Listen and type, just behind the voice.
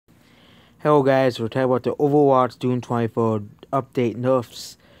Hello guys, we're talking about the Overwatch June 24th update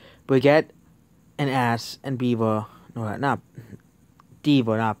nerfs. Brigitte and Ash and Beaver. No, not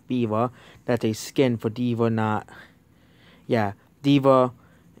Diva, not Beaver. That's a skin for Diva, not... Yeah, Diva.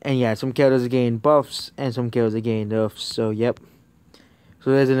 And yeah, some characters are getting buffs and some characters are getting nerfs. So, yep. So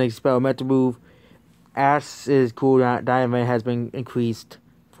there's an experimental move. Ash's cooldown diamond has been increased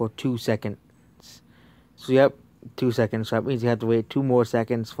for 2 seconds. So, yep, 2 seconds. So that means you have to wait 2 more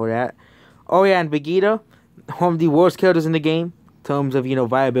seconds for that. Oh yeah, and Brigitte, one of the worst characters in the game, in terms of,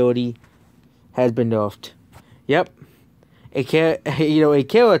 viability, has been nerfed. Yep. A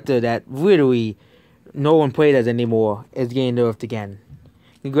character that literally no one plays as anymore is getting nerfed again.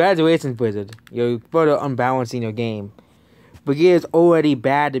 Congratulations, Blizzard. You're further unbalancing your game. Brigitte is already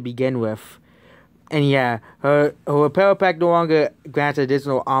bad to begin with. And yeah, her repair pack no longer grants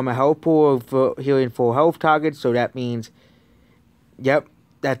additional armor health pool for healing full health targets, so that means, yep,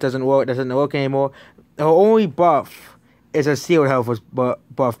 that doesn't work anymore. Her only buff is her shield health was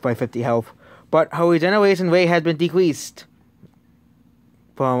buffed by 50 health, but her regeneration rate has been decreased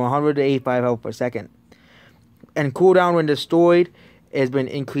from 100 to 85 health per second. And cooldown when destroyed has been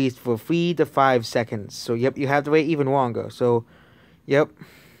increased for 3 to 5 seconds. So yep, you have to wait even longer. So yep,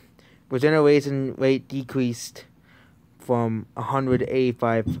 regeneration rate decreased from 100 to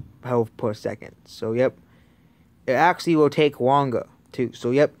 85 health per second. So yep, it actually will take longer too.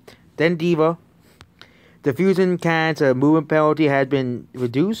 So yep, then Diva. The fusion cancer movement penalty has been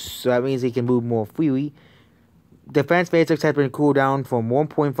reduced, so that means he can move more freely. Defense basics has been cooled down from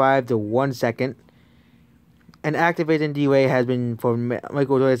 1.5 to 1 second. And activation delay has been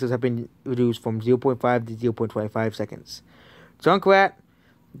microdoses have been reduced from 0.5 to 0.25 seconds.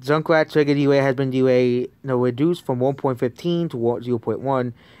 Junkrat trigger delay has been reduced from 1.15 to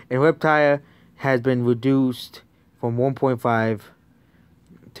 0.1, and Reptile has been reduced from 1.5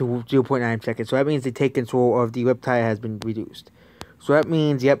 to 0.9 seconds. So that means the take control of the Reptile has been reduced. So that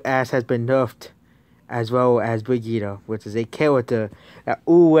means, yep, Ash has been nerfed, as well as Brigitte, which is a character that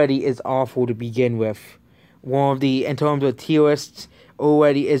already is awful to begin with. In terms of tier lists,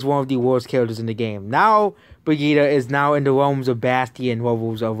 already is one of the worst characters in the game. Now, Brigitte is now in the realms of Bastion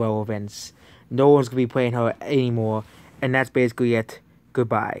levels of relevance. No one's going to be playing her anymore, and that's basically it.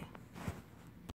 Goodbye.